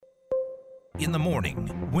In the morning,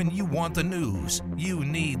 when you want the news, you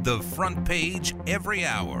need the front page every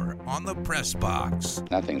hour on the Press Box.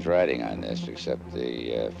 Nothing's riding on this except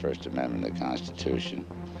the First Amendment of the Constitution,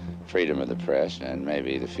 freedom of the press, and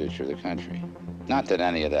maybe the future of the country. Not that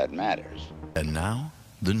any of that matters. And now,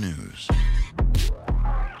 the news.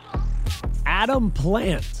 Adam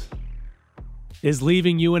Plant is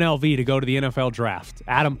leaving UNLV to go to the NFL draft.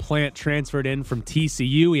 Adam Plant transferred in from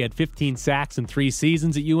TCU. He had 15 sacks in 3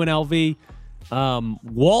 seasons at UNLV.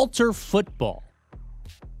 Walter Football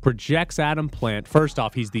projects Adam Plant. First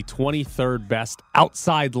off, he's the 23rd best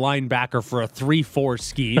outside linebacker for a 3-4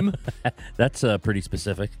 scheme. That's pretty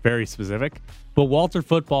specific. Very specific. But Walter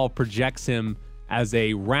Football projects him as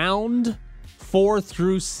a round 4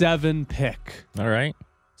 through 7 pick. All right.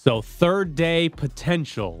 So third day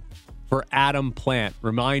potential for Adam Plant.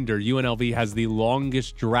 Reminder, UNLV has the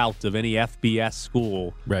longest drought of any FBS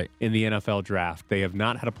school in the NFL draft. They have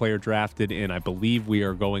not had a player drafted in, I believe we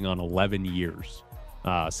are going on 11 years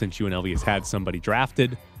since UNLV has had somebody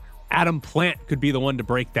drafted. Adam Plant could be the one to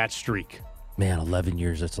break that streak. Man, 11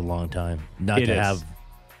 years, that's a long time. Not It to is. have,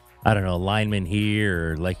 I don't know, a lineman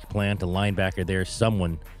here or like Plant, a linebacker there,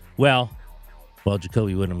 someone. Well,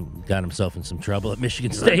 Jacoby would have got himself in some trouble at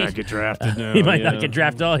Michigan State. He might not get drafted now. He might not get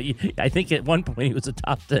drafted at all. I think at one point he was a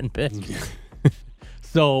top 10 pick.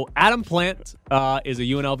 So Adam Plant is a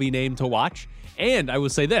UNLV name to watch. And I will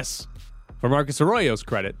say this, for Marcus Arroyo's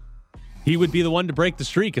credit, he would be the one to break the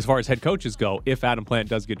streak as far as head coaches go. If Adam Plant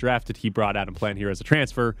does get drafted, he brought Adam Plant here as a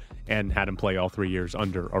transfer and had him play all 3 years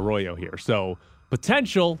under Arroyo here. So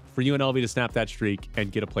potential for UNLV to snap that streak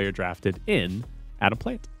and get a player drafted in Adam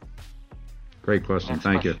Plant. Great question.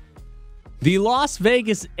 Thank you. The Las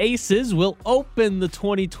Vegas Aces will open the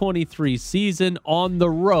 2023 season on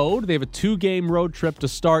the road. They have a 2-game road trip to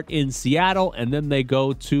start in Seattle, and then they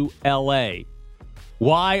go to L.A.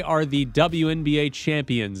 Why are the WNBA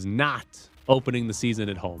champions not opening the season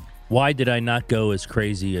at home? Why did I not go as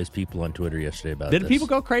crazy as people on Twitter yesterday about this? Did people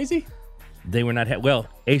go crazy? They were not.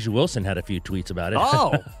 Asia Wilson had a few tweets about it.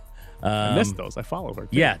 Oh, I missed those. I follow her.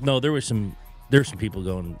 Yeah, no, there were some people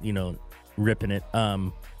going, ripping it.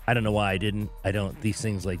 I don't know why I didn't. These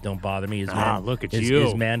things don't bother me. Look at you.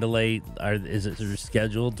 Is Mandalay, is it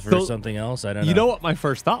scheduled for something else? I don't know. You know what my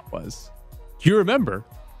first thought was? Do you remember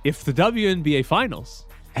if the WNBA finals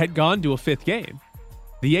had gone to a 5th game,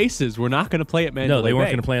 the Aces were not going to play at Mandalay No, they weren't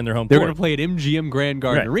Bay. going to play on their home They were court. going to play at MGM Grand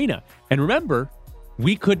Garden Arena. And remember,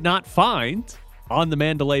 we could not find on the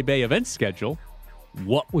Mandalay Bay event schedule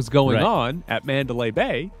what was going on at Mandalay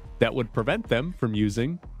Bay that would prevent them from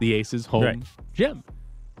using the Aces home gym.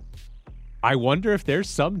 I wonder if there's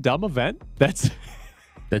some dumb event that's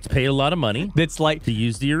paid a lot of money that's like to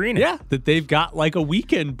use the arena. Yeah, that they've got like a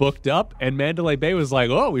weekend booked up, and Mandalay Bay was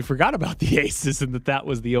like, oh, we forgot about the Aces, and that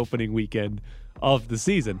was the opening weekend of the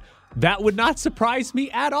season. That would not surprise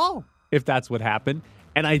me at all if that's what happened.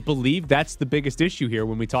 And I believe that's the biggest issue here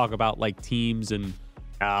when we talk about teams and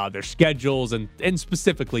their schedules and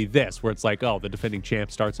specifically this, where it's like, oh, the defending champ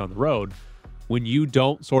starts on the road. When you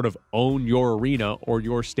don't sort of own your arena or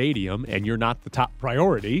your stadium and you're not the top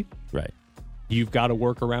priority, you've got to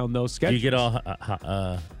work around those schedules. Do you get all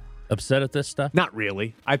upset at this stuff? Not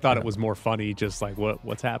really. I thought it was more funny, just like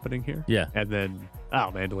what's happening here. Yeah. And then,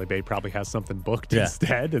 Mandalay Bay probably has something booked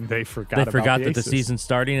instead, and they forgot They forgot the that the Aces. season's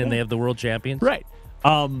starting and they have the world champions. Right.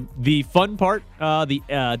 The fun part, the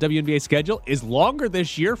WNBA schedule is longer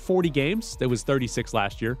this year, 40 games. There was 36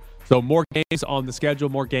 last year. So more games on the schedule,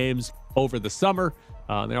 more games over the summer.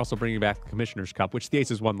 They're also bringing back the Commissioner's Cup, which the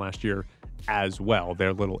Aces won last year as well,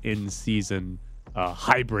 their little in-season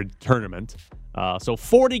hybrid tournament. So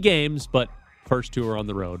 40 games, but first 2 are on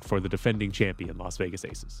the road for the defending champion, Las Vegas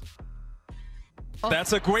Aces.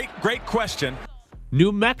 That's a great question.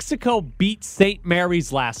 New Mexico beat St.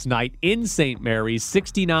 Mary's last night in St. Mary's,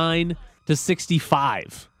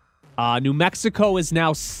 69-65. New Mexico is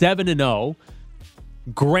now 7-0.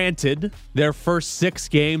 Granted, their first 6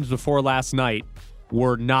 games before last night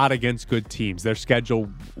were not against good teams. Their schedule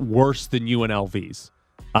worse than UNLV's.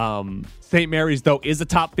 St. Mary's, though, is a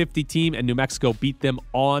top 50 team, and New Mexico beat them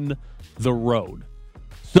on the road.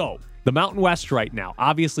 So, the Mountain West right now,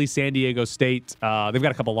 obviously San Diego State, they've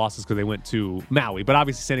got a couple losses because they went to Maui, but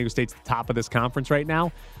obviously San Diego State's the top of this conference right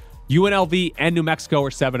now. UNLV and New Mexico are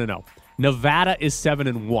 7-0. Nevada is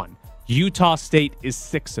 7-1. Utah State is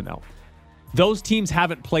 6-0. Those teams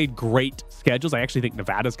haven't played great schedules. I actually think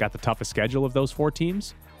Nevada's got the toughest schedule of those 4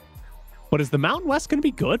 teams. But is the Mountain West going to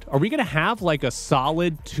be good? Are we going to have a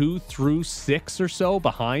solid 2 through 6 or so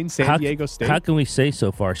behind San Diego State? How can we say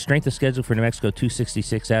so far? Strength of schedule for New Mexico,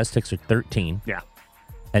 266. Aztecs are 13. Yeah.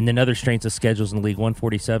 And then other strengths of schedules in the league: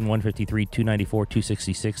 147, 153, 294,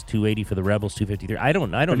 266, 280 for the Rebels, 253. I don't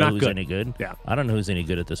know who's any good. Yeah. I don't know who's any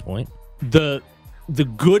good at this point. The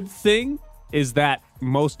good thing is that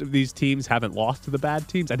most of these teams haven't lost to the bad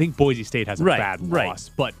teams. I think Boise State has a bad loss,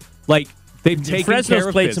 but like they've taken Fresno's care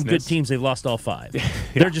of played business. some good teams. They've lost all 5.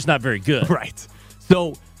 They're just not very good. Right.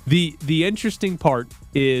 So the interesting part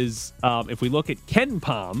is if we look at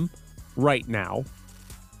KenPom right now,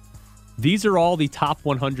 these are all the top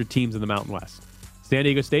 100 teams in the Mountain West. San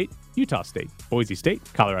Diego State, Utah State, Boise State,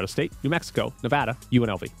 Colorado State, New Mexico, Nevada,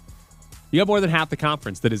 UNLV. You have more than half the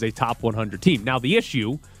conference that is a top 100 team. Now, the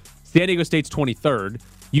issue, San Diego State's 23rd,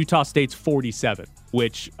 Utah State's 47,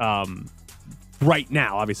 which right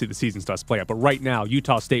now, obviously the season starts to play out, but right now,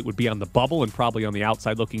 Utah State would be on the bubble and probably on the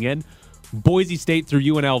outside looking in. Boise State through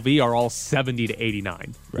UNLV are all 70 to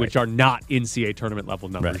 89, which are not NCAA tournament level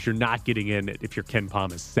numbers. Right. You're not getting in if your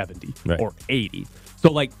KenPom is 70 Right. or 80. So,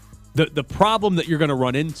 like, the problem that you're going to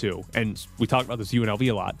run into, and we talk about this UNLV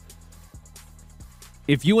a lot,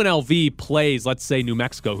 if UNLV plays, let's say, New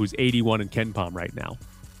Mexico, who's 81 in KenPom right now,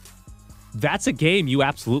 that's a game you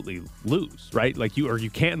absolutely lose, right? Like you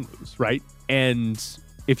can lose, right? And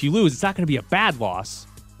if you lose, it's not going to be a bad loss.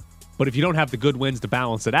 But if you don't have the good wins to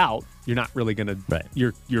balance it out, you're not really going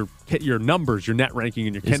to your numbers, your net ranking,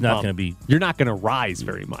 and your It's not KenPom, gonna be- you're not going to rise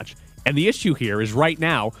very much. And the issue here is right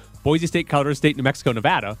now, Boise State, Colorado State, New Mexico,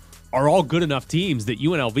 Nevada are all good enough teams that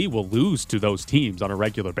UNLV will lose to those teams on a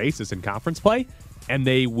regular basis in conference play, and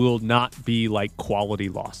they will not be like quality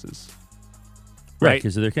losses. Right,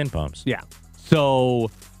 because of their KenPoms. Yeah. So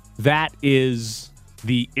that is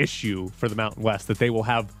the issue for the Mountain West, that they will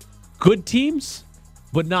have good teams,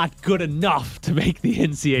 but not good enough to make the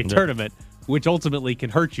NCAA tournament, which ultimately can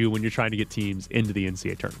hurt you when you're trying to get teams into the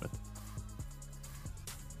NCAA tournament.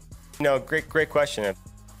 No, great question.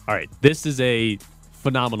 All right. This is a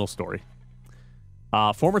phenomenal story.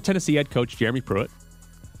 Former Tennessee head coach Jeremy Pruitt.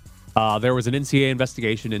 There was an NCAA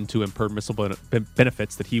investigation into impermissible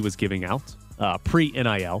benefits that he was giving out,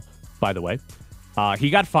 pre-NIL, by the way. He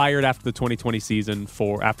got fired after the 2020 season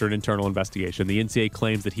after an internal investigation. The NCAA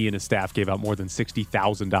claims that he and his staff gave out more than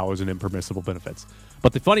 $60,000 in impermissible benefits.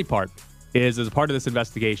 But the funny part is, as a part of this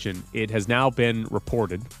investigation, it has now been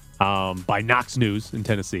reported by Knox News in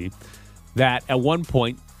Tennessee that at one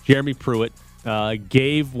point, Jeremy Pruitt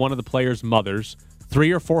gave one of the players' mothers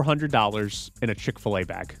 $300 or $400 in a Chick-fil-A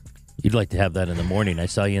bag. You'd like to have that in the morning. I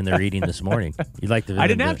saw you in there eating this morning. You'd like to. I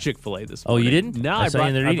didn't have Chick-fil-A this Oh, morning. you didn't? No, I saw you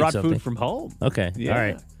in there I eating brought something. food from home. Okay. Yeah. All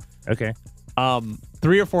right. Okay.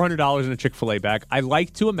 $300 or $400 in a Chick-fil-A bag. I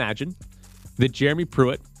like to imagine that Jeremy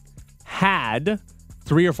Pruitt had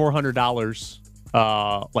 $300 or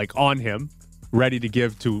 $400 like on him, ready to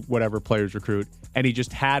give to whatever players recruit, and he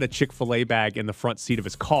just had a Chick-fil-A bag in the front seat of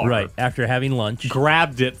his car. Right. After having lunch.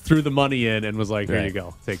 Grabbed it, threw the money in, and was like, here Right. you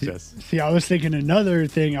go. Take this. See, I was thinking another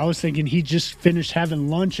thing. I was thinking he just finished having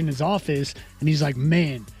lunch in his office, and he's like,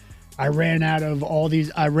 man, I ran out of all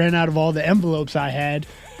the envelopes I had,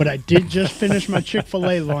 but I did just finish my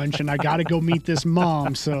Chick-fil-A lunch, and I got to go meet this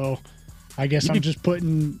mom, so I guess I'm just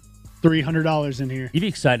putting $300 in here. You'd be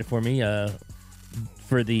excited for me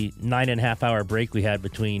for the 9.5-hour break we had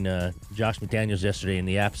between Josh McDaniels yesterday and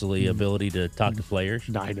the absolute ability to talk to players.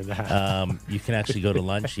 9.5. You can actually go to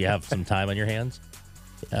lunch. You have some time on your hands.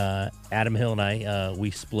 Adam Hill and I,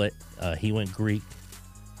 we split. He went Greek.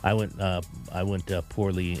 I went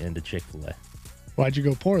poorly into Chick-fil-A. Why'd you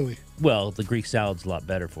go poorly? Well, the Greek salad's a lot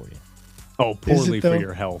better for you. Oh, poorly though? for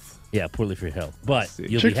your health. Yeah, poorly for your health. But you'll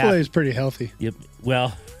be Chick-fil-A happy. is pretty healthy. Yep.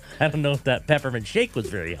 Well, I don't know if that peppermint shake was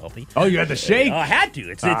very healthy. Oh, you had the shake? Oh, I had to.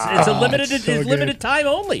 It's a limited it's so it's limited good. time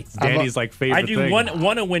only. Danny's like favorite I do thing.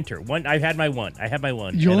 one a winter. I had my one. You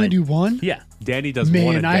and only I- do one? Yeah. Danny does one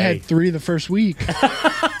a Man, day. I had 3 the first week.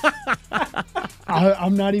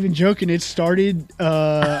 I'm not even joking. It started,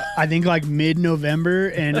 I think, like mid-November,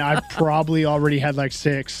 and I probably already had like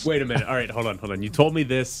 6. Wait a minute. All right, hold on. You told me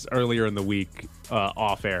this earlier in the week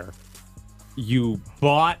off air. You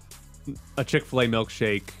bought a Chick-fil-A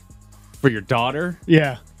milkshake for your daughter,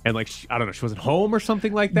 Yeah. and like I don't know, she wasn't home or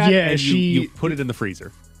something like that. Yeah, and you she- put it in the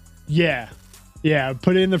freezer. Yeah.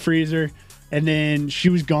 Put it in the freezer, and then she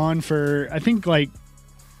was gone for, I think, like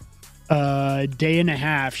a day and a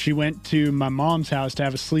half. She went to my mom's house to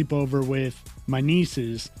have a sleepover with my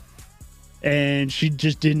nieces, and she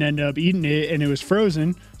just didn't end up eating it, and it was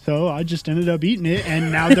frozen. So I just ended up eating it,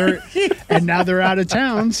 and now they're out of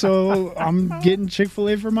town. So I'm getting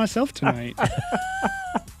Chick-fil-A for myself tonight.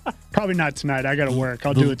 Probably not tonight. I got to work.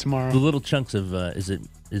 I'll do it tomorrow. The little chunks of is it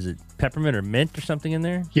is it peppermint or mint or something in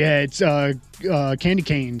there? Yeah, it's candy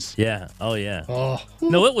canes. Yeah. Oh yeah. Oh,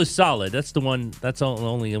 No, it was solid. That's the one. That's the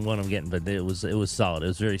only one I'm getting. But it was solid. It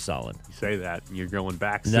was very solid. You say that, and you're going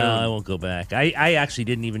back soon. No, I won't go back. I actually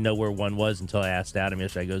didn't even know where one was until I asked Adam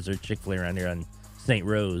yesterday. I go, "Is there Chick-fil-A around here on St.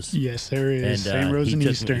 Rose?" yes, there is. And St. Rose and he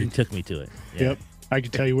Eastern. took me to it. Yeah. Yep, I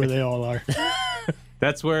can tell you where they all are.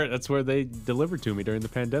 That's where they delivered to me during the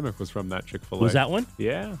pandemic. Was from that Chick-fil-A. Was that one?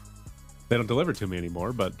 Yeah. They don't deliver to me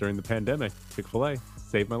anymore, but during the pandemic, Chick-fil-A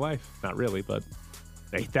saved my life. Not really, but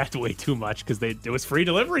I ate that way too much because it was free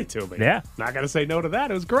delivery to me. Yeah. Not going to say no to that.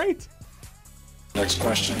 It was great. Next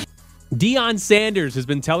question. Deion Sanders has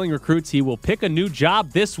been telling recruits he will pick a new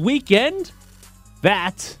job this weekend.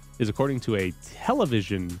 That is according to a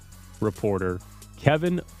television reporter,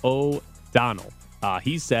 Kevin O'Donnell.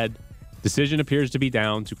 He said, decision appears to be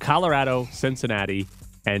down to Colorado, Cincinnati,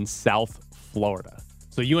 and South Florida.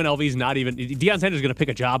 So UNLV's not even... Deion Sanders is going to pick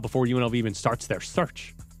a job before UNLV even starts their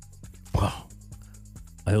search. Wow.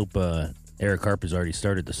 I hope Eric Harper's already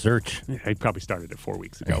started the search. Yeah, he probably started it 4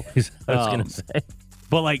 weeks ago. I was going to say.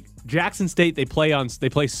 But like Jackson State, they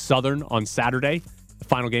play Southern on Saturday, the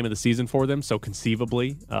final game of the season for them. So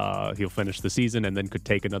conceivably, he'll finish the season and then could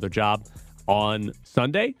take another job on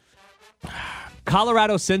Sunday.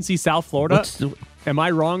 Colorado, Cincy, South Florida. Am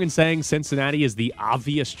I wrong in saying Cincinnati is the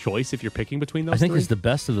obvious choice if you're picking between those I think three? it's the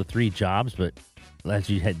best of the three jobs, but as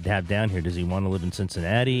you have down here, does he want to live in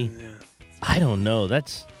Cincinnati? Yeah. I don't know.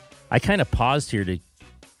 I kind of paused here to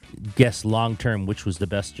guess long-term which was the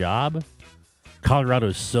best job. Colorado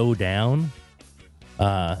is so down.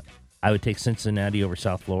 I would take Cincinnati over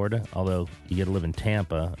South Florida, although you get to live in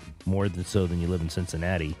Tampa more than you live in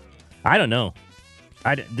Cincinnati. I don't know.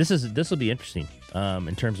 This will be interesting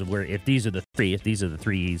in terms of where if these are the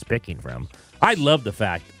three he's picking from. I love the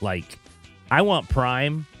fact I want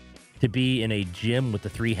Prime to be in a gym with the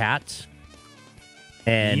three hats.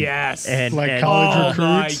 And yes, and college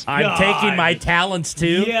recruits. I'm taking my talents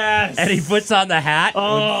too. Yes, and he puts on the hat.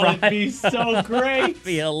 Oh, it'd be so great. That'd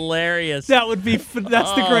be hilarious. That would be.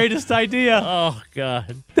 That's the greatest idea. Oh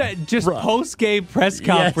God! That just post game press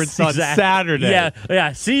conference on Saturday.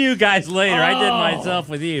 Yeah. See you guys later. I did myself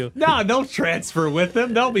with you. No, don't transfer with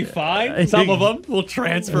them. They'll be fine. Some of them will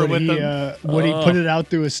transfer with them. Would he put it out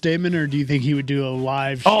through a statement, or do you think he would do a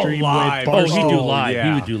live stream live. with Barstool? He'd do live. Yeah.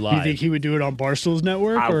 He would do live. Do you think he would do it on Barstool's network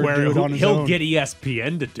or do it on his he'll own? get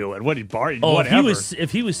ESPN to do it.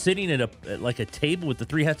 If he was sitting at a table with the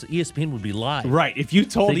three hats, ESPN would be live. Right. If you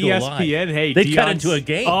told ESPN, hey, they'd cut into a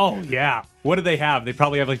game. Oh yeah. What do they have? They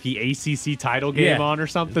probably have like the ACC title game on or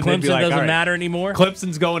something. Clemson They'd be like, doesn't matter anymore.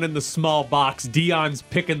 Clemson's going in the small box. Deion's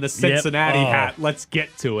picking the Cincinnati hat. Let's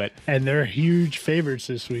get to it. And they're huge favorites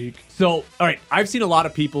this week. So, all right, I've seen a lot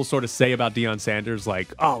of people sort of say about Deion Sanders, like,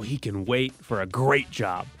 oh, he can wait for a great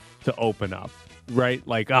job to open up, right?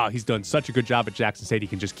 Like, oh, he's done such a good job at Jackson State. He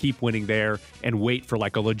can just keep winning there and wait for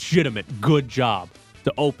like a legitimate good job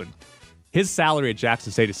to open. His salary at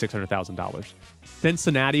Jackson State is $600,000.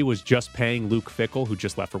 Cincinnati was just paying Luke Fickell, who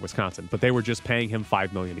just left for Wisconsin, but they were just paying him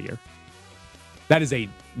 $5 million a year. That is a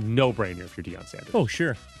no-brainer if you're Deion Sanders. Oh,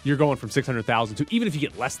 sure. You're going from $600,000 to, even if you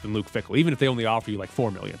get less than Luke Fickell, even if they only offer you like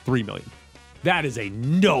 $4 million, $3 million, that is a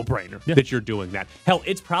no-brainer that you're doing that. Hell,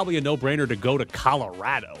 it's probably a no-brainer to go to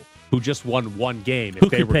Colorado, who just won one game.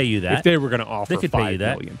 Who could pay you that? If they were going to offer $5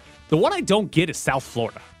 million. The one I don't get is South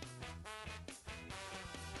Florida.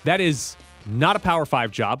 That is not a Power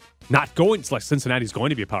 5 job. Not going to, like, Cincinnati's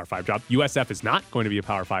going to be a Power 5 job. USF is not going to be a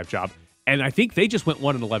Power 5 job. And I think they just went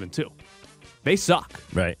 1-11 too. They suck.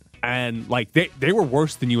 Right. And like they were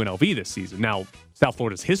worse than UNLV this season. Now, South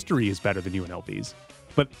Florida's history is better than UNLV's,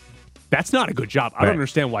 but that's not a good job. I don't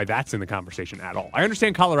understand why that's in the conversation at all. I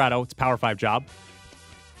understand Colorado, it's a Power 5 job.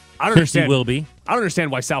 I don't understand. Will be. I don't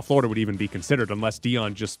understand why South Florida would even be considered unless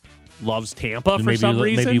Deion just loves Tampa for some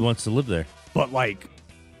reason. Maybe he wants to live there. But like,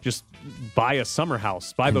 just buy a summer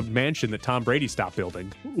house, buy the mansion that Tom Brady stopped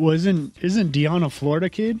building. Isn't Deion a Florida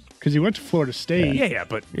kid? Because he went to Florida State. Yeah,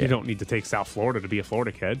 but you don't need to take South Florida to be a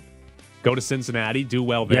Florida kid. Go to Cincinnati, do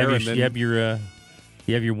well there, and then you have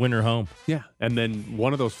your winter home. Yeah, and then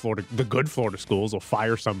one of those the good Florida schools will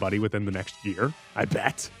fire somebody within the next year, I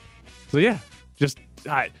bet. So yeah, just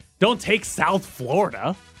don't take South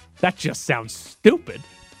Florida. That just sounds stupid.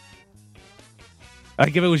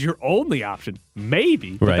 Like if it was your only option,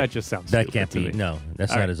 maybe, but that just sounds stupid. That can't be. No,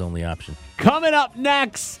 that's not his only option. Coming up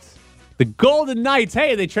next, the Golden Knights.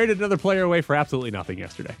 Hey, they traded another player away for absolutely nothing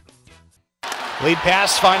yesterday. Lead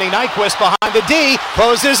pass finding Nyquist behind the D.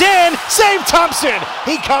 Closes in. Save Thompson.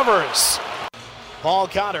 He covers. Paul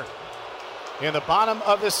Cotter in the bottom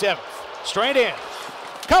of the seventh. Straight in.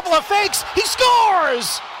 Couple of fakes. He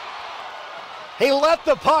scores! He let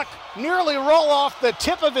the puck nearly roll off the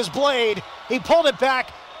tip of his blade. He pulled it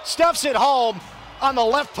back, stuffs it home on the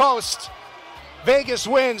left post. Vegas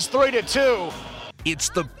wins 3-2. It's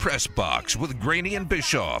the Press Box with Graney and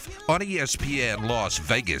Bischoff on ESPN Las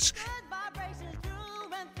Vegas.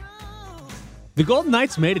 The Golden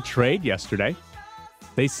Knights made a trade yesterday.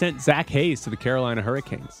 They sent Zach Hayes to the Carolina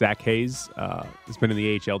Hurricanes. Zach Hayes has been in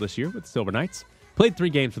the AHL this year with the Silver Knights. Played 3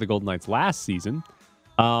 games for the Golden Knights last season.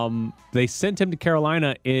 They sent him to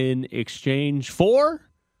Carolina in exchange for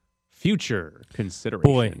future considerations.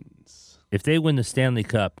 Boy, if they win the Stanley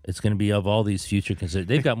Cup, it's going to be of all these future considerations.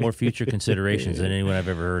 They've got more future considerations than anyone I've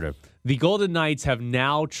ever heard of. The Golden Knights have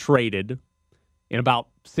now traded, in about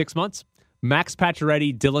 6 months, Max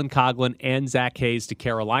Pacioretty, Dylan Coghlan, and Zach Hayes to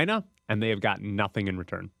Carolina, and they have gotten nothing in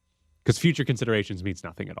return. Because future considerations means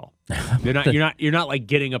nothing at all. You're not like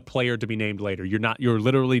getting a player to be named later. You're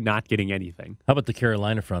literally not getting anything. How about the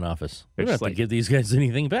Carolina front office? They don't have to give these guys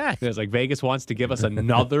anything back. It's like Vegas wants to give us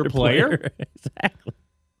another player. Exactly.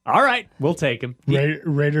 All right, we'll take him.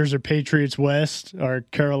 Raiders or Patriots West or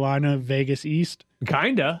Carolina Vegas East.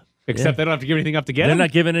 Kinda. Except they don't have to give anything up to get him. They're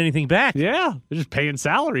not giving anything back. Yeah, they're just paying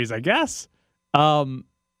salaries, I guess.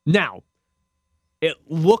 Now, it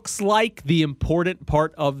looks like the important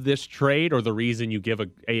part of this trade, or the reason you give a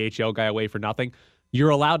AHL guy away for nothing,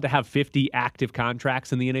 you're allowed to have 50 active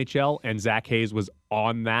contracts in the NHL, and Zach Hayes was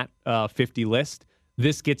on that 50 list.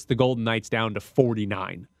 This gets the Golden Knights down to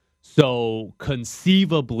 49. So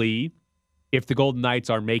conceivably, if the Golden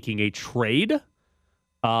Knights are making a trade,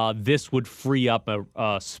 this would free up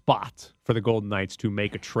a spot for the Golden Knights to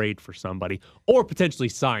make a trade for somebody or potentially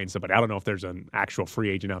sign somebody. I don't know if there's an actual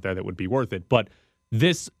free agent out there that would be worth it, but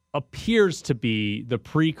this appears to be the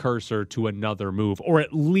precursor to another move, or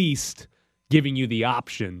at least giving you the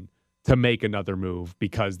option to make another move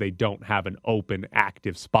because they don't have an open,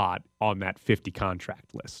 active spot on that 50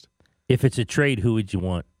 contract list. If it's a trade, who would you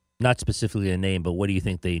want? Not specifically a name, but what do you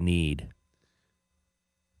think they need?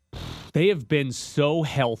 They have been so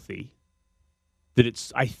healthy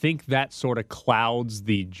that I think that sort of clouds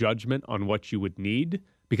the judgment on what you would need,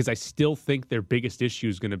 because I still think their biggest issue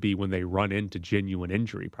is going to be when they run into genuine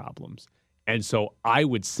injury problems. And so I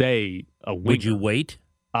would say a winger. Would you wait?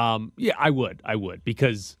 Yeah, I would,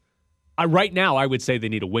 because right now I would say they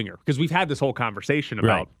need a winger, because we've had this whole conversation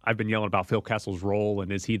about, right. I've been yelling about Phil Kessel's role,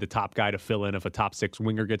 and is he the top guy to fill in if a top 6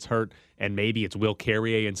 winger gets hurt, and maybe it's Will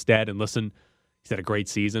Carrier instead. And listen, he's had a great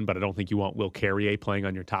season, but I don't think you want Will Carrier playing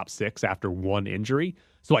on your top 6 after one injury.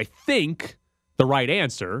 So I think the right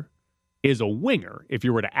answer is a winger if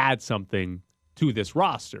you were to add something to this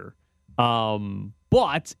roster.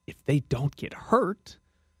 But if they don't get hurt,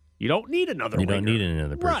 you don't need another winger. You don't need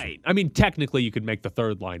another person. Right. I mean, technically, you could make the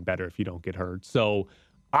third line better if you don't get hurt. So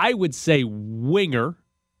I would say winger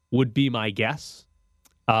would be my guess.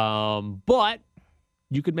 But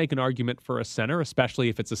you could make an argument for a center, especially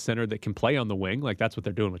if it's a center that can play on the wing. Like that's what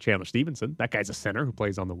they're doing with Chandler Stevenson. That guy's a center who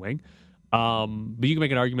plays on the wing. But you can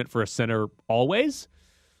make an argument for a center always.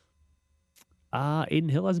 Aiden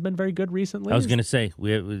Hill has been very good recently. I was going to say,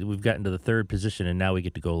 we've gotten to the third position, and now we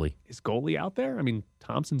get to goalie. Is goalie out there? I mean,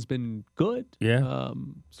 Thompson's been good. Yeah.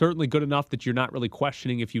 Certainly good enough that you're not really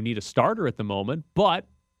questioning if you need a starter at the moment. But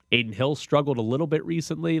Aiden Hill struggled a little bit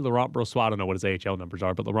recently. Laurent Brossoit, I don't know what his AHL numbers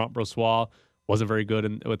are, but Laurent Brossoit wasn't very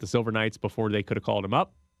good with the Silver Knights before they could have called him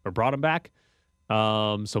up or brought him back.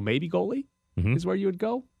 So maybe goalie is where you would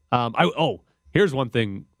go. Here's one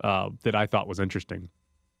thing that I thought was interesting.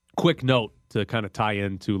 Quick note to kind of tie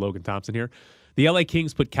into Logan Thompson here. The LA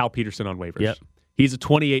Kings put Cal Peterson on waivers. Yep. He's a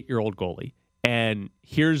 28-year-old goalie. And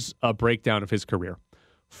here's a breakdown of his career.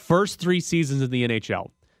 First 3 seasons in the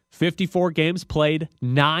NHL, 54 games played,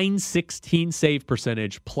 .916 save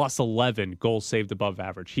percentage, plus 11 goals saved above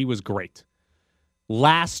average. He was great.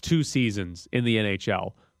 Last 2 seasons in the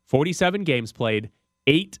NHL, 47 games played,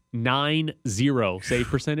 .890 save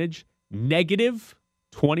percentage, negative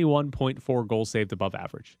 21.4 goals saved above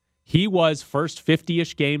average. He was first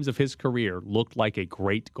 50-ish games of his career looked like a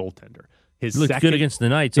great goaltender. He looked good against the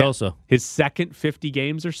Knights also. His second 50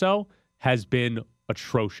 games or so has been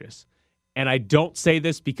atrocious. And I don't say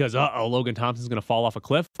this because, Logan Thompson's going to fall off a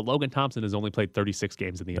cliff. But Logan Thompson has only played 36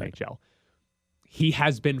 games in the NHL. He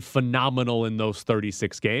has been phenomenal in those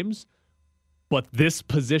 36 games. But this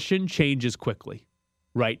position changes quickly,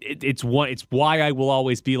 right? It's why I will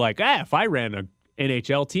always be like, if I ran a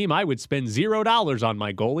NHL team, I would spend $0 on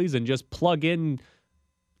my goalies and just plug in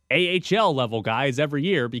AHL level guys every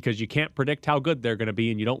year, because you can't predict how good they're going to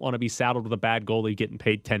be, and you don't want to be saddled with a bad goalie getting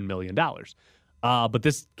paid $10 million. But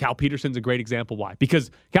this Cal Peterson's a great example. Why?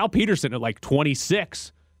 Because Cal Peterson at like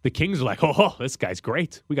 26, the Kings are like, oh, this guy's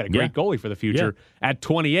great. We got a great goalie for the future. Yeah. At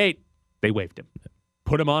 28, they waived him,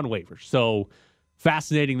 put him on waivers. So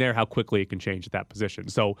fascinating there how quickly it can change at that position.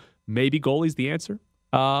 So maybe goalie's the answer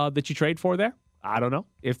that you trade for there. I don't know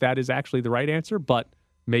if that is actually the right answer, but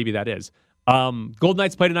maybe that is. Golden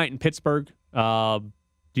Knights play tonight in Pittsburgh.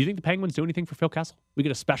 Do you think the Penguins do anything for Phil Kessel? We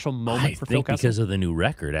get a special moment for Phil Kessel? I think because of the new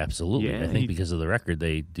record, absolutely. Yeah, I think because of the record,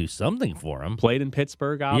 they do something for him. Played in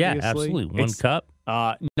Pittsburgh, obviously. Yeah, absolutely. One cup.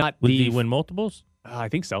 Did he win multiples? I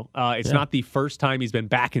think so. It's not the first time he's been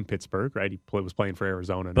back in Pittsburgh, right? He was playing for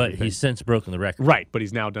Arizona. But he's since broken the record. Right, but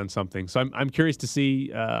he's now done something. So I'm curious to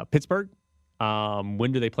see Pittsburgh.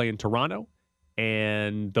 When do they play in Toronto?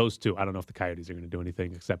 And those two, I don't know if the Coyotes are going to do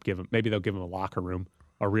anything except maybe they'll give him a locker room.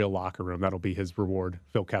 A real locker room. That'll be his reward.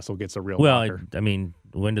 Phil Kessel gets a real locker. I mean,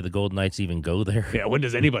 when do the Golden Knights even go there? Yeah, when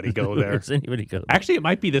does anybody go there? Does anybody go there? Actually, it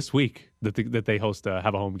might be this week that they host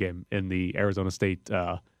have a home game in the Arizona State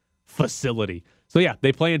facility. So, yeah,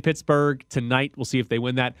 they play in Pittsburgh tonight. We'll see if they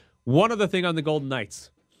win that. One other thing on the Golden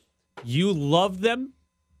Knights. You loved them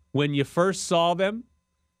when you first saw them.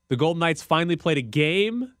 The Golden Knights finally played a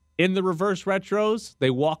game in the reverse retros.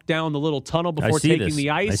 They walked down the little tunnel before taking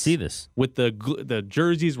the ice. I see this. With the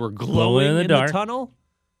jerseys were glowing in the tunnel.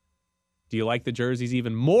 Do you like the jerseys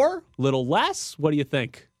even more? Little less? What do you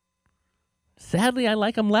think? Sadly, I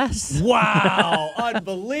like them less. Wow.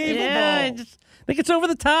 Unbelievable. Yeah, I just think it's over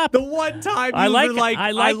the top. The one time I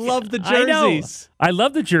love the jerseys. I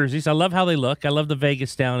love the jerseys. I love how they look. I love the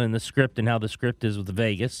Vegas down in the script and how the script is with the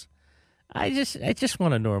Vegas. I just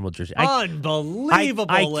want a normal jersey. Unbelievable.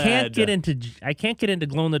 I can't get into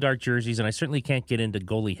glow in the dark jerseys, and I certainly can't get into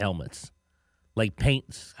goalie helmets, like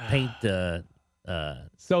paint.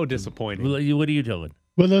 So disappointing. What are you doing?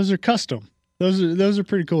 Well, those are custom. Those are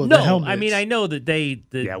pretty cool. No, the helmets. I mean I know that the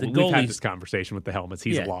we've goalies had this conversation with the helmets.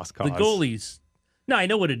 He's a lost cause. The goalies. No, I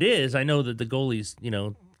know what it is. I know that the goalies,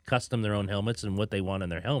 custom their own helmets and what they want in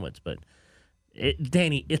their helmets. But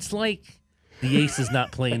Danny, it's like the Aces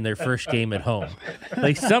not playing their first game at home.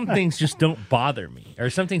 Like, some things just don't bother me,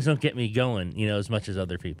 or some things don't get me going, as much as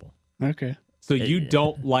other people. Okay. So you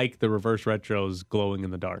don't like the reverse retros glowing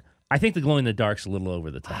in the dark? I think the glowing in the dark's a little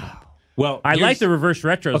over the top. Well, I like the reverse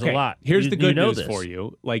retros a lot. Here's the good news for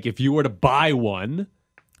you. Like, if you were to buy one,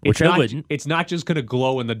 which I wouldn't, it's not just going to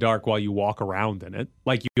glow in the dark while you walk around in it.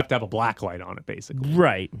 Like, you have to have a black light on it, basically.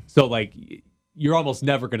 Right. So, like, you're almost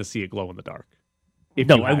never going to see it glow in the dark.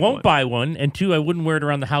 No, I won't buy one, and two, I wouldn't wear it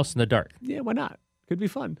around the house in the dark. Yeah, why not? Could be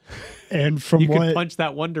fun. And from you could punch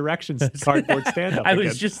that One Direction cardboard stand-up. I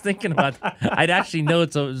was just thinking about that. I'd actually know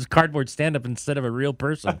it's a cardboard stand-up instead of a real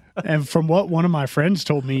person. And from what one of my friends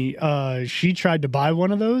told me, she tried to buy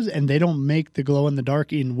one of those, and they don't make the glow in the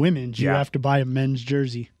dark in women's. You have to buy a men's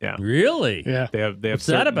jersey. Yeah, really? Yeah, they have. What's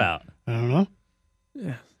that about? I don't know.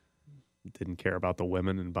 Yeah. Didn't care about the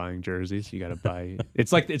women and buying jerseys. You got to buy.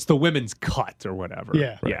 It's like it's the women's cut or whatever.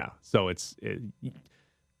 Yeah, right. Yeah. So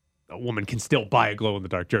a woman can still buy a glow in the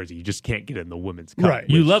dark jersey. You just can't get it in the women's cut. Right.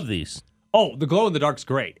 You love these. Oh, the glow in the dark's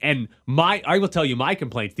great. And I will tell you my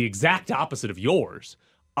complaint's the exact opposite of yours.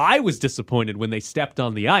 I was disappointed when they stepped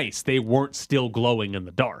on the ice. They weren't still glowing in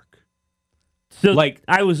the dark. So,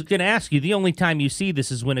 I was going to ask you, the only time you see this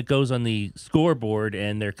is when it goes on the scoreboard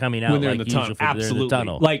and they're coming out when they're in the tunnel. Absolutely. In the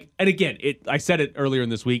tunnel. And again, I said it earlier in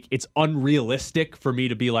this week, it's unrealistic for me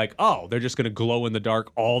to be like, oh, they're just going to glow in the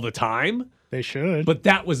dark all the time. They should. But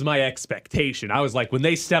that was my expectation. I was like, when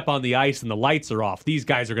they step on the ice and the lights are off, these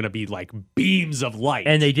guys are going to be like beams of light.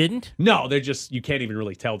 And they didn't? No, they're just, you can't even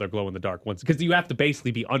really tell they're glow in the dark once, because you have to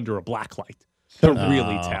basically be under a black light to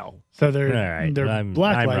really tell. So they're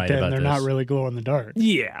black light, then they're not really glow in the dark.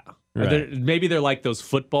 Yeah. Right. Maybe they're like those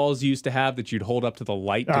footballs you used to have that you'd hold up to the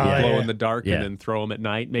light to glow in the dark and then throw them at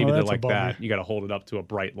night. Maybe they're like that. You got to hold it up to a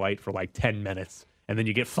bright light for like 10 minutes, and then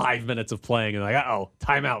you get 5 minutes of playing, and like,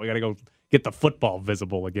 timeout. We got to go get the football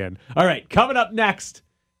visible again. All right, coming up next,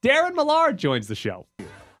 Darren Millard joins the show.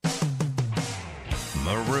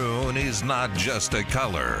 Maroon is not just a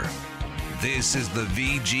color. This is the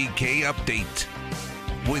VGK Update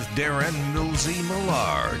with Darren Millsy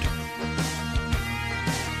Millard.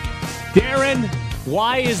 Darren,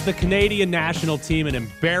 why is the Canadian national team an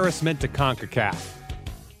embarrassment to CONCACAF?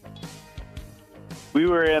 We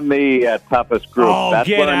were in the toughest group. Oh, That's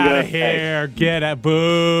get out of here. Get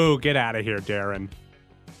out of here, Darren.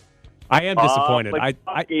 I am disappointed.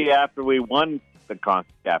 After we won the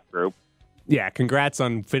CONCACAF group. Yeah, congrats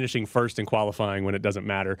on finishing first in qualifying when it doesn't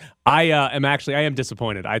matter. I am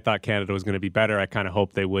disappointed. I thought Canada was going to be better. I kind of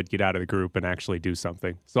hoped they would get out of the group and actually do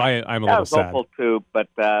something. So I'm a little sad. I was hopeful too, but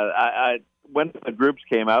when the groups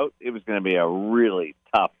came out, it was going to be a really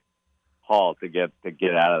tough haul to get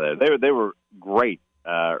out of there. They were great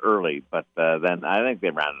early, but then I think they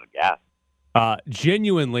ran out of gas.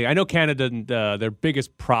 Genuinely, I know Canada, their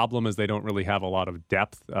biggest problem is they don't really have a lot of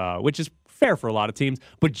depth, which is fair for a lot of teams.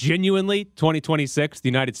 But genuinely, 2026, the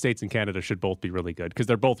United States and Canada should both be really good because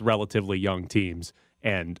they're both relatively young teams,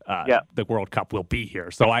 and the World Cup will be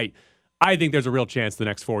here. So I think there's a real chance the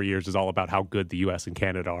next 4 years is all about how good the U.S. and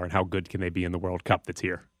Canada are and how good can they be in the World Cup that's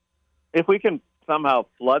here. If we can somehow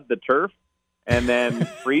flood the turf and then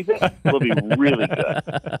freeze it, we'll be really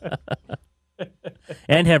good.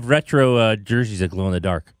 And have retro jerseys that glow in the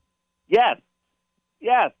dark. Yes.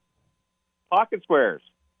 Pocket squares.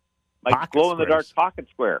 Like glow-in-the-dark pocket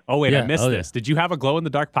square. Oh, wait, I missed this. Did you have a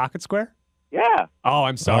glow-in-the-dark pocket square? Yeah. Oh,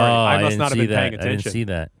 I'm sorry. I must not have been paying attention. I didn't see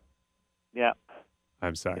that. Yeah.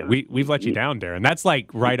 I'm sorry. We've let you down, Darren. That's like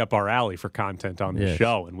right up our alley for content on the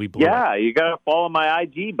show, and we blew it. Yeah, you got to follow my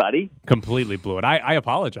IG, buddy. Completely blew it. I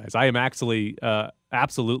apologize. I am actually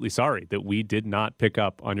absolutely sorry that we did not pick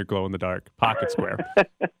up on your glow-in-the-dark pocket square.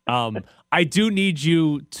 I do need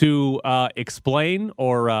you to explain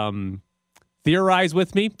or theorize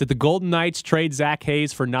with me. Did the Golden Knights trade Zach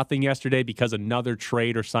Hayes for nothing yesterday because another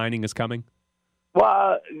trade or signing is coming?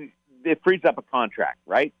 Well, it frees up a contract,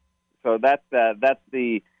 right? So that's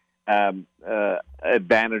the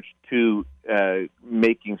advantage to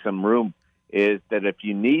making some room is that if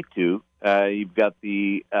you need to, you've got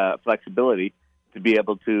the flexibility to be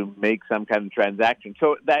able to make some kind of transaction.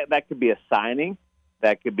 So that could be a signing,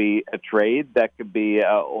 that could be a trade, that could be a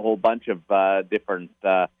whole bunch of different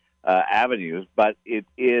avenues, but it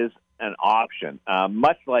is an option.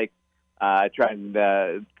 Much like I try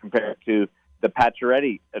and compare it to the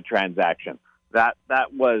Pacioretty transaction. That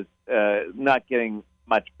was not getting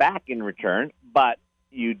much back in return, but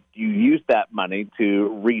you use that money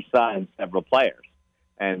to re-sign several players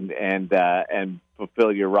and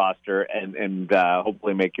fulfill your roster and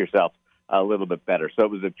hopefully make yourself a little bit better. So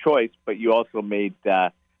it was a choice, but you also made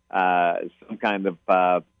some kind of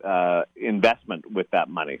investment with that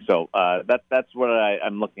money. So that's what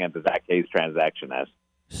I'm looking at the Zach Hayes transaction as.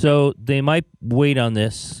 So they might wait on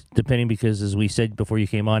this, depending, because as we said before you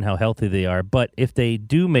came on, how healthy they are. But if they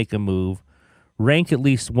do make a move, rank at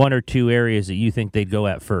least one or two areas that you think they'd go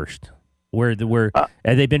at first. Where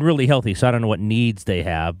and they've been really healthy, so I don't know what needs they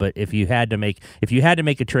have. But if you had to make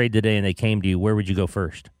a trade today and they came to you, where would you go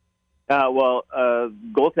first?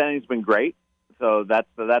 Goaltending's been great, so that's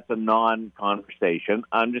a non-conversation.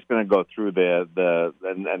 I'm just going to go through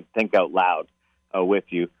and think out loud with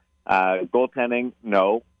you. Goaltending,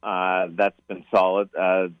 no, that's been solid.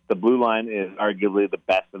 The blue line is arguably the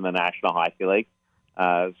best in the National Hockey League,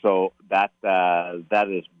 so that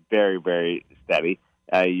is very, very steady.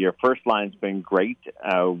 Your first line's been great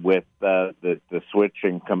with the switch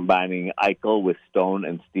and combining Eichel with Stone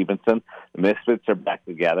and Stevenson. The Misfits are back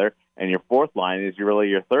together, and your fourth line is really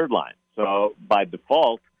your third line. So by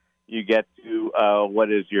default, you get to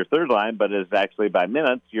what is your third line, but is actually by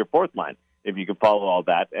minutes your fourth line, if you can follow all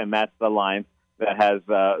that. And that's the line that has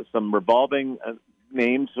some revolving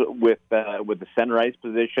names with the center ice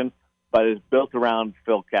position, but is built around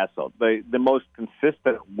Phil Kessel. The most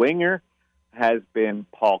consistent winger has been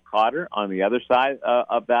Paul Cotter on the other side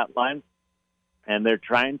of that line, and they're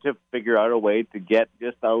trying to figure out a way to get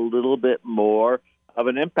just a little bit more of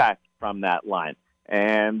an impact from that line.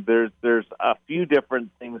 And there's a few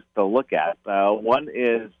different things to look at. One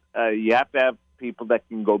is you have to have people that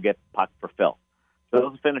can go get the puck for Phil.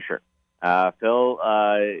 Phil's a finisher. Phil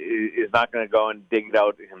is not going to go and dig it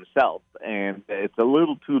out himself, and it's a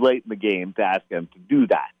little too late in the game to ask him to do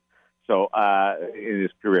that. So in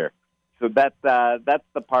his career. So that's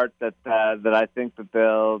the part that I think that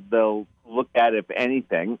they'll look at, if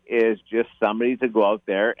anything, is just somebody to go out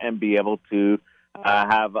there and be able to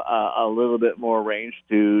have a little bit more range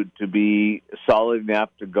to be solid enough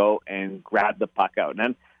to go and grab the puck out.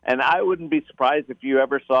 And I wouldn't be surprised if you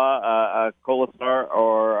ever saw a Kolasar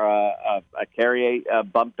or a Carrier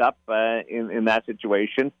bumped up in that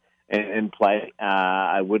situation and play.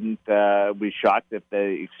 I wouldn't be shocked if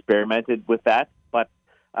they experimented with that. But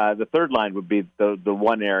the third line would be the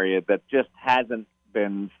one area that just hasn't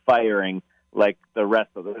been firing like the rest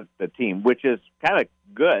of the team, which is kind of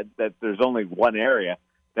good that there's only one area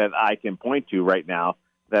that I can point to right now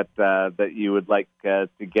that you would like to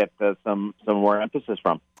get some more emphasis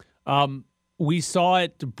from. We saw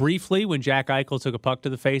it briefly when Jack Eichel took a puck to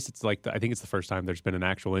the face. It's like I think it's the first time there's been an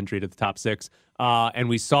actual injury to the top six. And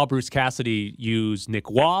we saw Bruce Cassidy use Nick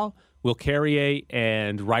Waugh, Will Carrier,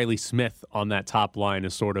 and Riley Smith on that top line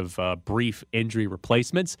as sort of brief injury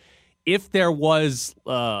replacements. if there was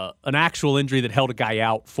an actual injury that held a guy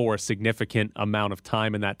out for a significant amount of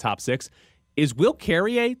time in that top six, is Will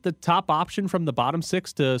Carrier the top option from the bottom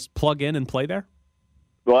six to plug in and play there?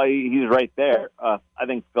 Well, he's right there. I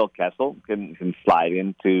think Phil Kessel can slide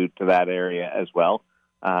into that area as well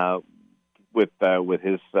with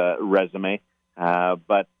his resume.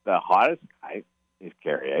 But the hottest guy is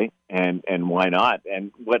Carrier, and why not?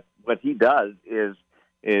 And what he does is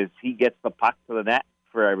he gets the puck to the net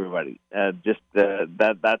for everybody. That's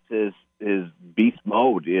his beast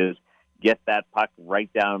mode, is get that puck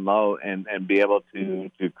right down low and be able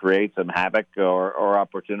to create some havoc or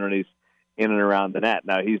opportunities in and around the net.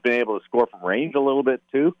 Now, he's been able to score from range a little bit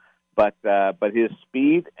too, but his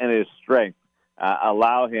speed and his strength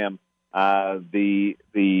allow him the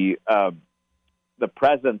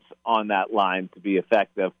presence on that line to be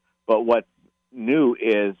effective. But what's new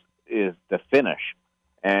is the finish,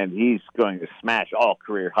 and he's going to smash all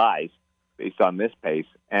career highs based on this pace.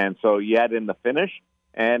 And so you add in the finish,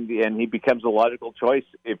 and he becomes a logical choice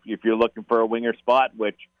if you're looking for a winger spot,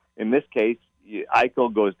 which in this case,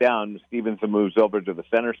 Eichel goes down, Stevenson moves over to the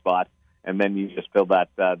center spot, and then you just fill that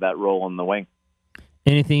role on the wing.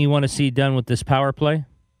 Anything you want to see done with this power play?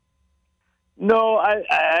 No,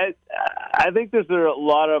 I think there's a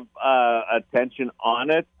lot of attention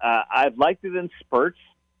on it. I've liked it in spurts,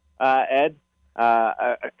 Ed.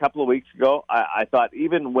 A couple of weeks ago, I thought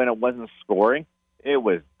even when it wasn't scoring, it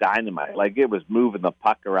was dynamite. Like, it was moving the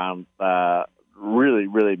puck around really,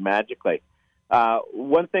 really magically.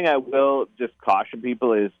 One thing I will just caution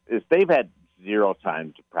people is they've had zero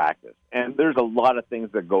time to practice. And there's a lot of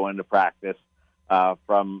things that go into practice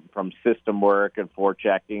from system work and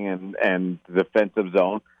forechecking and defensive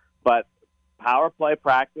zone. But power play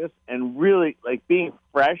practice and really like being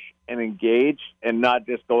fresh and engaged and not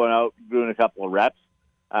just going out doing a couple of reps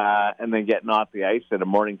and then getting off the ice at a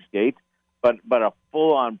morning skate, but a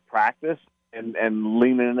full-on practice and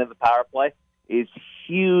leaning into the power play is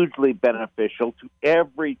hugely beneficial to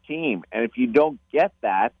every team. And if you don't get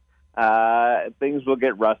that, things will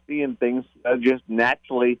get rusty and things just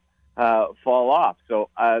naturally fall off. So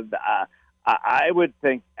I would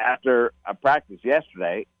think after a practice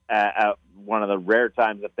yesterday, one of the rare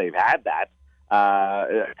times that they've had that,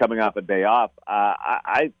 coming off a day off,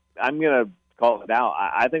 I'm going to call it now.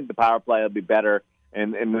 I think the power play will be better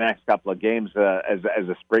in the next couple of games as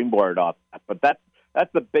a springboard off that. But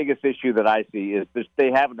that's the biggest issue that I see is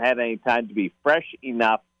they haven't had any time to be fresh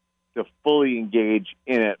enough to fully engage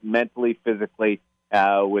in it mentally, physically,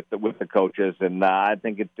 with the coaches, and I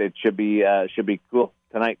think it should be cool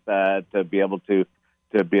tonight to be able to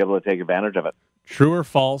take advantage of it. True or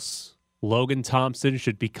false? Logan Thompson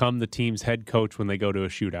should become the team's head coach when they go to a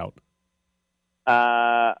shootout.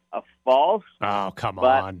 A false. Oh, come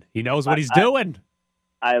on! He knows what he's doing.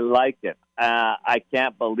 I like it. I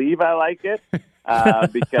can't believe I like it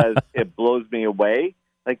because it blows me away.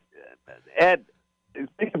 Like, Ed,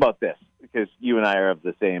 think about this, because you and I are of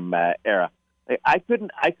the same era. I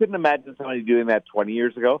couldn't imagine somebody doing that 20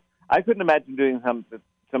 years ago. I couldn't imagine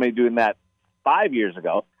somebody doing that 5 years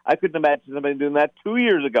ago. I couldn't imagine somebody doing that 2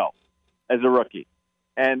 years ago as a rookie.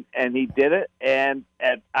 And he did it, and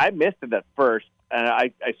I missed it at first. And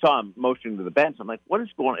I saw him motioning to the bench. I'm like, what is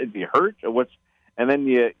going on? Is he hurt? Or what's? And then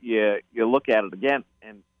you look at it again,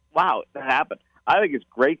 and wow, that happened. I think it's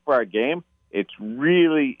great for our game. It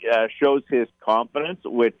really shows his confidence,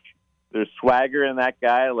 which there's swagger in that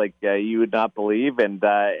guy like you would not believe, and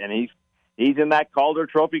he's in that Calder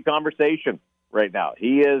Trophy conversation right now.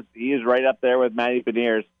 He is right up there with Matty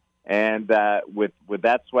Beniers, and with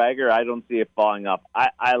that swagger, I don't see it falling off.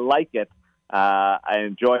 I like it. I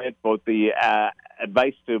enjoy it. Both the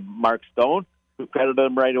advice to Mark Stone, who credited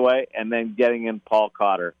him right away, and then getting in Paul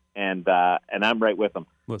Cotter, and I'm right with him.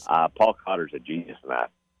 Paul Cotter's a genius in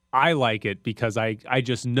that. I like it because I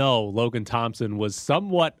just know Logan Thompson was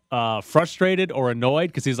somewhat frustrated or annoyed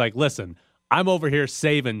because he's like, listen, I'm over here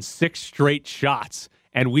saving 6 straight shots,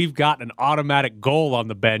 and we've got an automatic goal on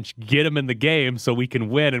the bench. Get him in the game so we can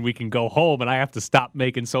win and we can go home, and I have to stop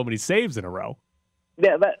making so many saves in a row.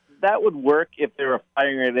 Yeah, that would work if they were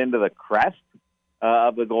firing it into the crest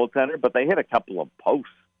of the goaltender, but they hit a couple of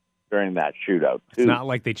posts during that shootout, too. It's not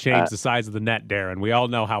like they changed the size of the net, Darren. We all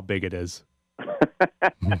know how big it is.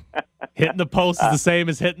 Hitting the post is the same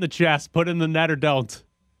as hitting the chest. Put in the net or don't.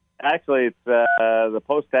 Actually, it's the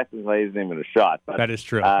post technically isn't even a shot. But, that is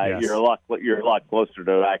true. Yes. You're a lot closer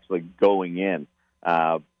to actually going in.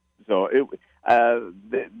 So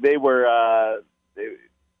they were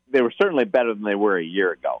certainly better than they were a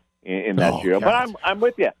year ago in that shootout. But I'm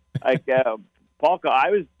with you. Like Paul,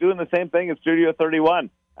 I was doing the same thing in Studio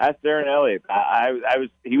 31. That's Darren Elliott.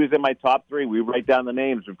 He was in my top 3. We write down the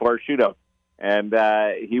names before a shootout, and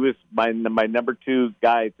he was my number 2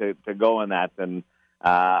 guy to go in that. And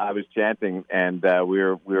I was chanting, and we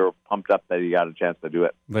were pumped up that he got a chance to do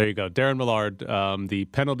it. There you go, Darren Millard, the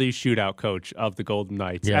penalty shootout coach of the Golden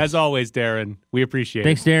Knights. Yes. As always, Darren, we appreciate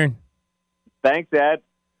Thanks, it. Darren. Thanks, Ed.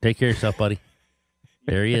 Take care of yourself, buddy.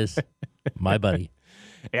 There he is, my buddy.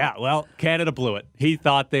 Yeah, well, Canada blew it. He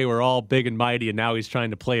thought they were all big and mighty, and now he's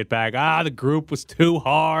trying to play it back. The group was too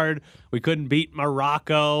hard. We couldn't beat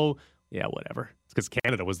Morocco. Yeah, whatever. It's because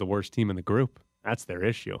Canada was the worst team in the group. That's their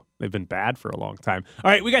issue. They've been bad for a long time.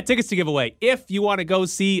 All right, we got tickets to give away. If you want to go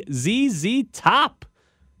see ZZ Top,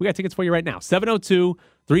 we got tickets for you right now.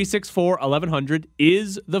 702-364-1100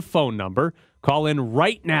 is the phone number. Call in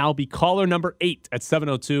right now. Be caller number 8 at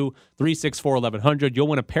 702-364-1100. You'll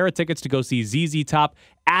win a pair of tickets to go see ZZ Top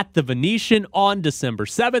at the Venetian on December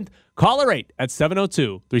 7th. Caller 8 at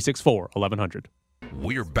 702-364-1100.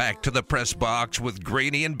 We're back to the press box with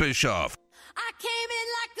Graney and Bischoff.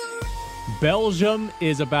 Belgium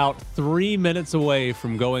is about 3 minutes away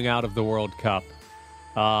from going out of the World Cup.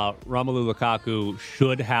 Romelu Lukaku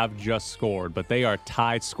should have just scored, but they are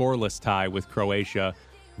tied, scoreless tie with Croatia.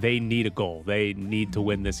 They need a goal. They need to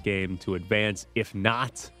win this game to advance. If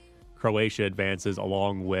not, Croatia advances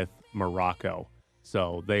along with Morocco.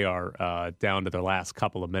 So they are down to their last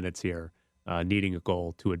couple of minutes here, needing a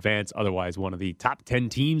goal to advance. Otherwise, one of the top 10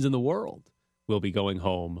 teams in the world will be going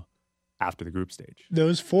home after the group stage.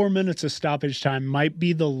 Those 4 minutes of stoppage time might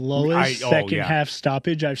be the lowest second half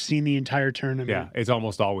stoppage I've seen the entire tournament. Yeah, it's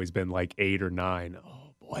almost always been like 8 or 9.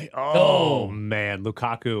 Oh, boy. Oh, man.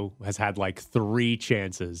 Lukaku has had like 3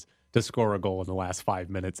 chances to score a goal in the last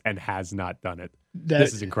 5 minutes and has not done it.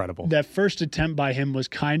 This is incredible. That first attempt by him was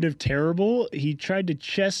kind of terrible. He tried to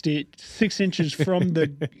chest it 6 inches from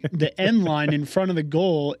the end line in front of the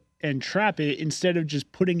goal and trap it instead of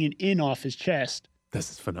just putting it in off his chest.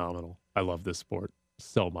 This is phenomenal. I love this sport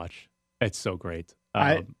so much. It's so great.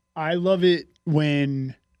 I love it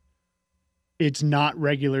when it's not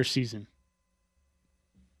regular season.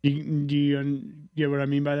 Do you get what I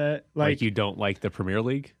mean by that? Like you don't like the Premier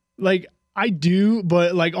League? Like I do,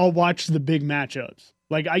 but like I'll watch the big matchups.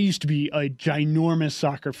 Like I used to be a ginormous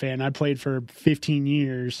soccer fan. I played for 15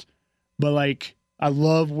 years, but like I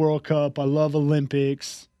love World Cup. I love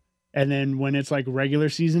Olympics. And then when it's like regular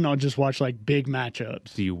season, I'll just watch like big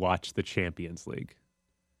matchups. Do you watch the Champions League?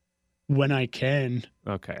 When I can.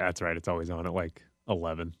 Okay, that's right. It's always on at like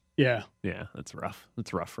 11. Yeah. Yeah, that's rough.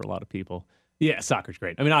 That's rough for a lot of people. Yeah, soccer's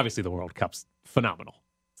great. I mean, obviously the World Cup's phenomenal.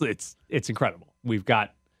 It's incredible. We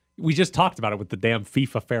just talked about it with the damn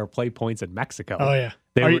FIFA fair play points in Mexico. Oh yeah.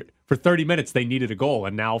 For 30 minutes they needed a goal,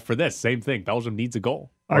 and now for this same thing, Belgium needs a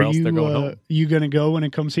goal. Or else they're going home. You gonna go when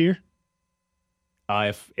it comes here?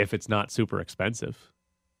 If it's not super expensive.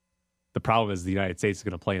 The problem is the United States is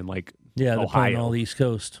going to play in like they're Ohio. playing all the East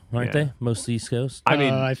Coast, aren't they? Most of the East Coast. I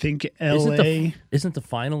mean, I think LA isn't the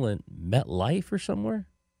final in MetLife or somewhere?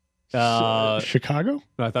 Chicago?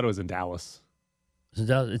 No, I thought it was in Dallas. I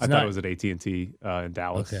thought it was at AT&T in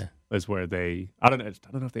Dallas. Okay. Is where they. I don't know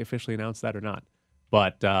if they officially announced that or not.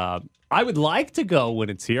 But I would like to go when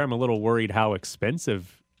it's here. I'm a little worried how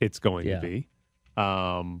expensive it's going to be.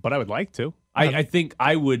 But I would like to. I think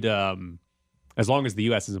I would, as long as the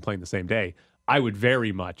U.S. isn't playing the same day, I would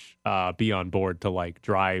very much be on board to like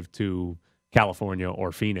drive to California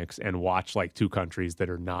or Phoenix and watch like 2 countries that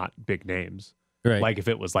are not big names. Right. Like if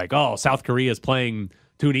it was like, South Korea is playing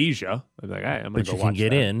Tunisia, I'd be like, hey, I'm going to go watch that. But you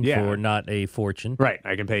can get in for not a fortune. Right.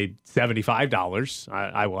 I can pay $75.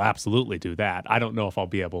 I will absolutely do that. I don't know if I'll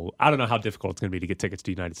be able. I don't know how difficult it's going to be to get tickets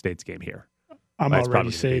to the United States game here. I'm already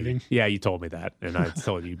saving. Yeah, you told me that, and I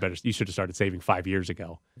told you you should have started saving 5 years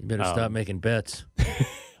ago. You better stop making bets,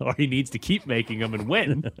 or he needs to keep making them and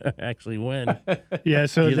win. Actually, win. Yeah.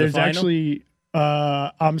 So there's actually.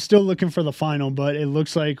 I'm still looking for the final, but it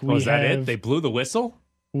looks like we is that it? They blew the whistle.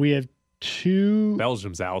 We have 2.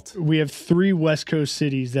 Belgium's out. We have 3 West Coast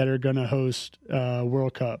cities that are going to host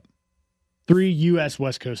World Cup. 3 U.S.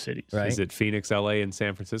 West Coast cities. Right. Is it Phoenix, L.A., and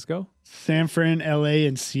San Francisco? San Fran, L.A.,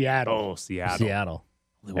 and Seattle. Oh, Seattle.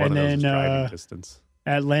 One of those is driving distance.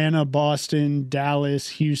 Atlanta, Boston, Dallas,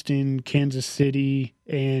 Houston, Kansas City,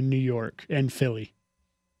 and New York, and Philly.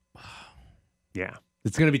 Yeah.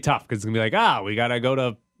 It's going to be tough because it's going to be like, we got to go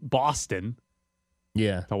to Boston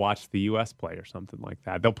to watch the U.S. play or something like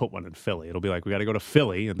that. They'll put one in Philly. It'll be like, we got to go to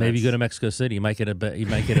Philly. And maybe go to Mexico City. You might get a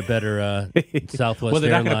better Southwest Well, they're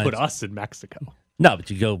not Airlines. going to put us in Mexico. No, but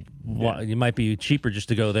you go. You might be cheaper just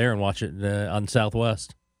to go there and watch it on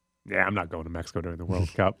Southwest. Yeah, I'm not going to Mexico during the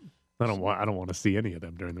World Cup. I don't want to see any of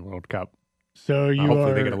them during the World Cup. So you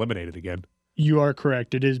hopefully are they get eliminated again. You are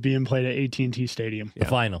correct. It is being played at AT&T Stadium. The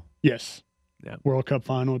final. Yes. Yeah. World Cup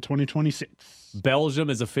final 2026. Belgium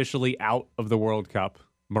is officially out of the World Cup.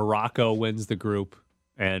 Morocco wins the group,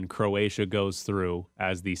 and Croatia goes through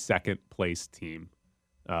as the second place team.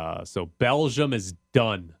 So Belgium is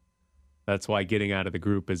done. That's why getting out of the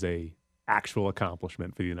group is a actual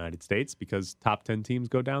accomplishment for the United States, because top 10 teams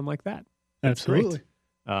go down like that. That's Absolutely.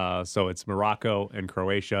 great. So it's Morocco and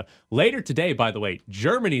Croatia. Later today, by the way,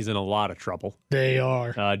 Germany's in a lot of trouble. They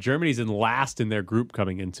are. Germany's in last in their group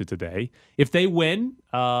coming into today. If they win,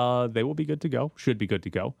 they will be good to go. Should be good to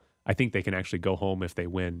go. I think they can actually go home if they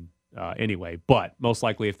win anyway. But most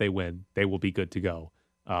likely if they win, they will be good to go.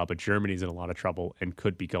 But Germany's in a lot of trouble and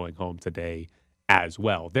could be going home today as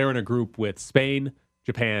well. They're in a group with Spain,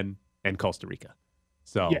 Japan, and Costa Rica.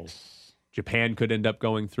 So Yes. Japan could end up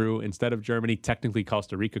going through instead of Germany. Technically,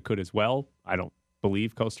 Costa Rica could as well. I don't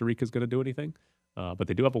believe Costa Rica is going to do anything, but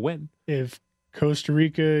they do have a win. If Costa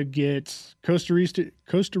Rica needs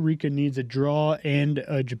a draw and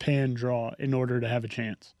a Japan draw in order to have a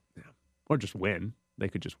chance. Or just win. They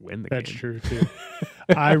could just win the That's game. true, too.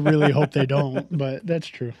 I really hope they don't, but that's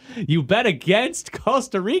true. You bet against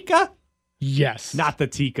Costa Rica? Yes. Not the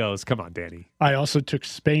Ticos. Come on, Danny. I also took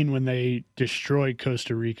Spain when they destroyed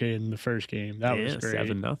Costa Rica in the first game. That was great.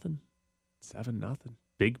 7-0. 7-0.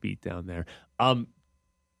 Big beat down there.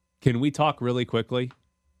 Can we talk really quickly?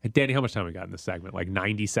 Hey, Danny, how much time we got in this segment? Like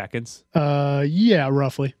 90 seconds? Yeah,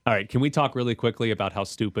 roughly. All right. Can we talk really quickly about how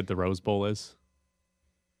stupid the Rose Bowl is?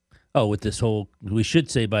 Oh, with this whole, we should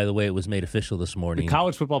say, by the way, it was made official this morning. The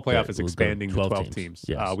college football playoff that is will go expanding to 12 teams.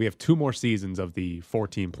 Yes. We have 2 more seasons of the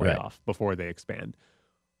 4-team playoff Right. before they expand.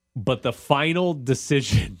 But the final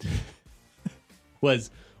decision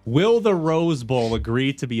was, will the Rose Bowl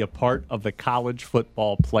agree to be a part of the college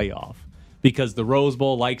football playoff? Because the Rose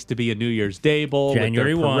Bowl likes to be a New Year's Day bowl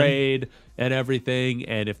January with their 1. parade and everything.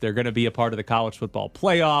 And if they're going to be a part of the college football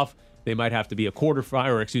playoff, they might have to be a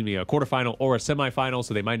quarterfinal or a semifinal,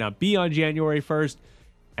 so they might not be on January 1st.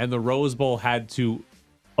 And the Rose Bowl had to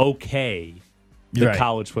okay the Right.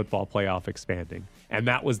 college football playoff expanding. And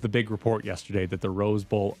that was the big report yesterday, that the Rose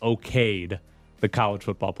Bowl okayed the college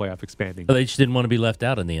football playoff expanding. Well, they just didn't want to be left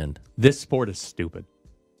out in the end. This sport is stupid.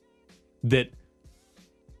 That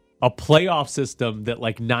a playoff system that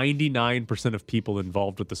like 99% of people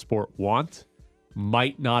involved with the sport want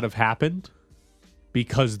might not have happened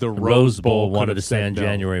because the Rose Bowl could wanted have to stay on said no.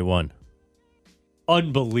 January 1.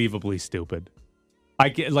 Unbelievably stupid. I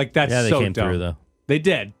get like that's Yeah, they so came dumb. through, though. They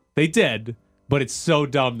did, but it's so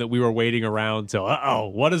dumb that we were waiting around till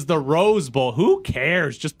what is the Rose Bowl? Who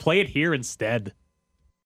cares? Just play it here instead.